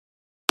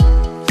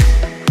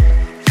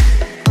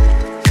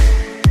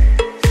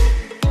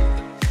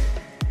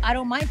I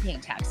don't mind paying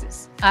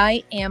taxes.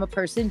 I am a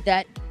person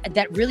that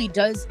really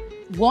does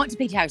want to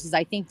pay taxes.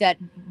 I think that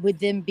with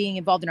them being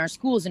involved in our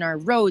schools and our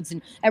roads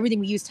and everything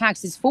we use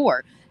taxes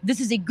for, this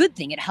is a good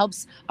thing. It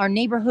helps our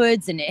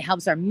neighborhoods and it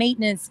helps our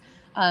maintenance,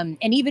 and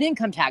even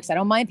income tax. I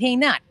don't mind paying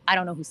that. I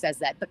don't know who says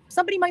that, but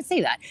somebody might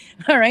say that.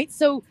 All right.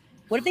 So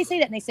what if they say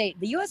that and they say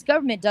the U.S.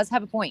 government does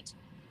have a point?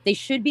 They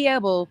should be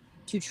able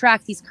to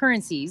track these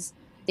currencies.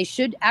 They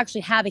should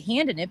actually have a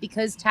hand in it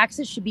because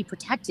taxes should be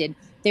protected.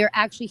 They're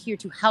actually here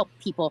to help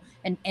people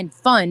and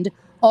fund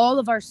all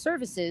of our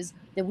services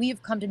that we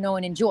have come to know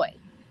and enjoy.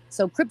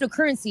 So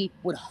cryptocurrency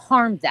would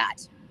harm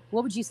that.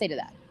 What would you say to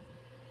that?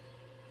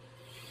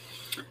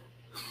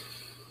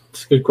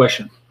 That's a good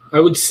question. I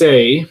would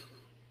say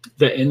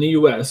that in the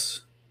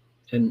U.S.,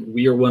 and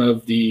we are one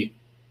of the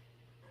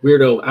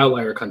weirdo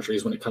outlier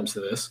countries when it comes to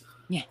this.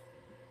 Yeah.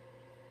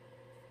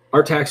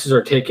 Our taxes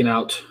are taken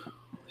out,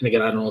 and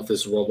again, I don't know if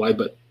this is worldwide,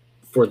 but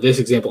for this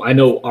example, I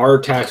know our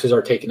taxes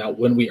are taken out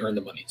when we earn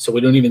the money. So we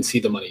don't even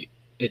see the money.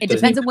 It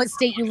depends on what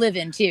state you live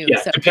in, too.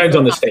 Yeah, so it depends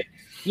on the state.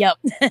 Yep.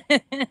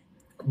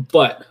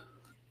 But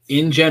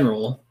in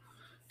general,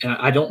 and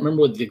I don't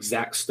remember what the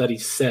exact study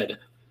said,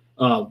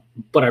 but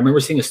I remember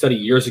seeing a study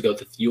years ago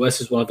that the U.S.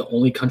 is one of the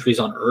only countries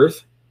on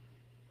earth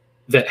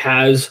that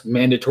has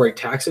mandatory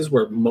taxes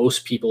where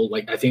most people,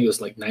 like I think it was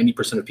like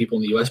 90% of people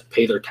in the U.S.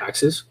 pay their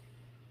taxes.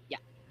 Yeah.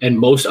 And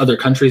most other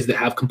countries that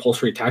have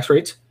compulsory tax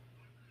rates,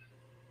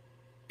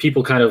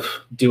 people kind of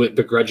do it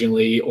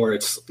begrudgingly, or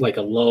it's like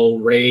a low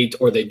rate,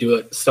 or they do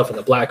it stuff in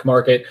the black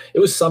market. It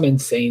was some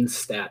insane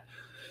stat.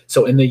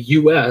 So in the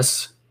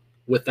US,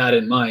 with that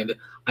in mind,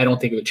 I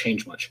don't think it would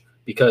change much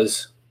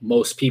because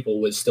most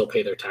people would still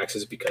pay their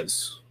taxes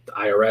because the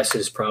IRS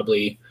is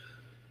probably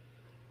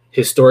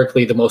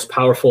historically the most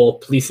powerful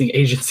policing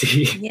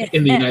agency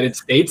in the United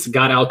States.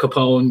 Got Al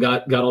Capone,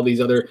 got all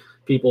these other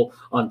people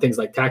on things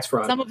like tax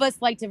fraud. Some of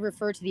us like to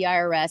refer to the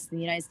IRS in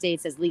the United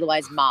States as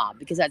legalized mob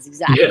because that's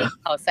exactly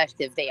how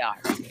effective they are.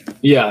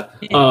 Yeah.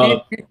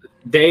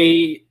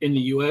 They, in the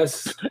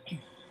US,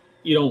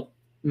 you don't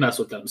mess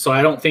with them. So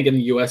I don't think in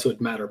the US it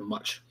would matter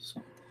much.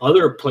 So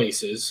other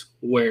places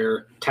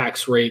where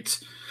tax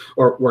rates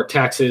or where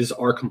taxes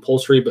are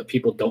compulsory, but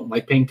people don't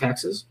like paying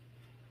taxes,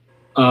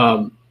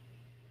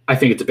 I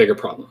think it's a bigger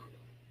problem.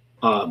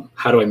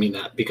 How do I mean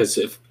that? Because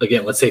if,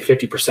 again, let's say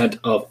 50%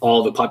 of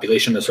all the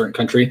population in a certain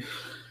country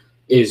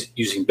is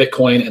using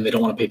Bitcoin and they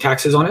don't want to pay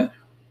taxes on it,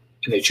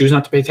 and they choose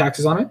not to pay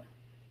taxes on it,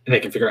 and they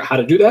can figure out how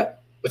to do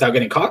that without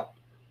getting caught.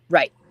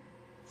 Right.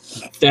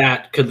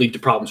 That could lead to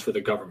problems for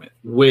the government,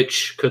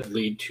 which could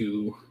lead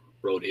to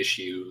road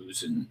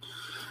issues and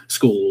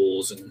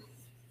schools and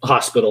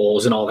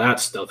hospitals and all that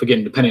stuff,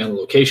 again, depending on the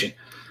location.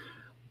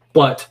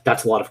 But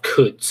that's a lot of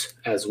coulds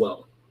as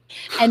well.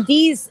 And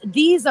these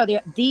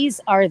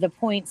are the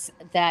points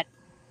that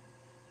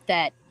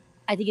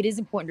I think it is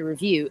important to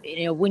review.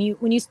 You know, when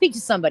you speak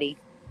to somebody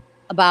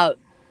about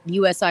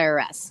U.S.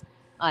 IRS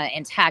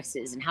and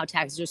taxes and how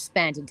taxes are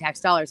spent and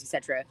tax dollars,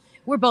 etc.,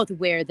 we're both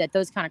aware that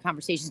those kind of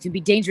conversations can be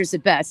dangerous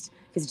at best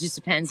because it just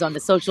depends on the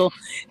social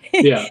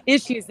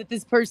issues that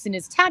this person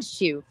is attached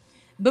to.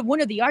 But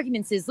one of the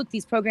arguments is, look,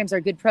 these programs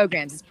are good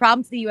programs. It's a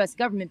problem to the U.S.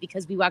 government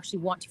because we actually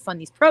want to fund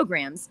these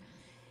programs.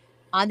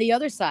 On the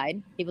other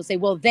side, people say,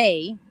 well,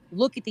 they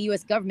look at the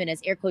U.S. government as,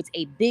 air quotes,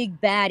 a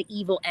big, bad,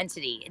 evil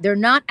entity. They're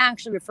not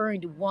actually referring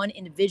to one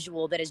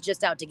individual that is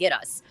just out to get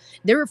us.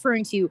 They're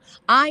referring to,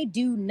 I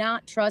do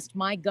not trust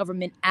my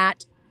government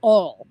at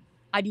all.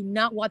 I do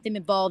not want them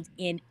involved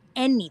in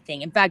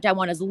anything. In fact, I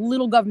want as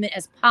little government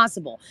as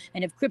possible.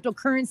 And if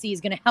cryptocurrency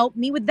is going to help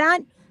me with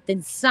that,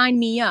 then sign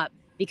me up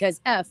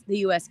because F the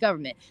U.S.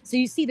 government. So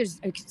you see, there's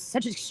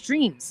such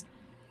extremes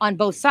on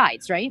both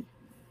sides, right?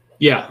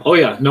 Yeah. Oh,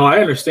 yeah. No, I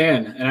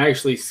understand. And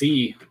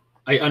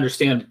I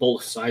understand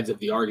both sides of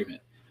the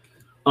argument.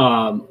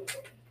 And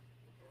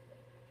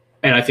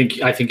I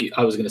think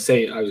I was going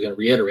to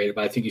reiterate it,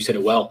 but I think you said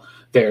it well.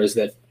 There's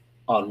that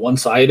on one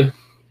side,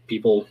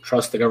 people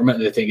trust the government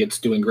and they think it's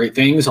doing great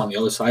things. On the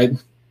other side,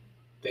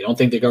 they don't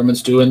think the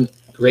government's doing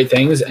great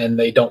things and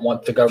they don't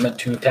want the government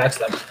to tax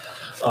them.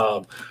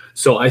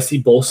 So I see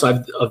both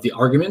sides of the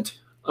argument,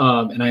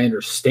 and I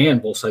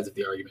understand both sides of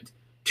the argument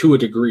to a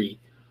degree.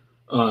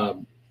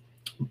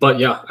 But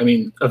yeah, I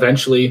mean,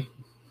 eventually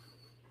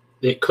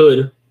it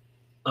could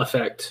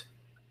affect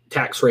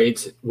tax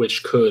rates,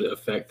 which could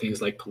affect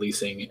things like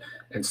policing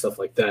and stuff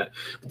like that.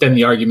 But then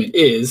the argument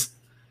is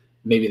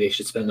maybe they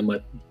should spend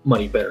the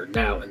money better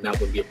now, and that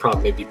would be a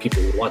problem. Maybe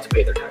people would want to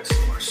pay their taxes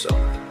more. So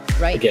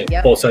again,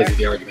 both sides of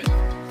the argument.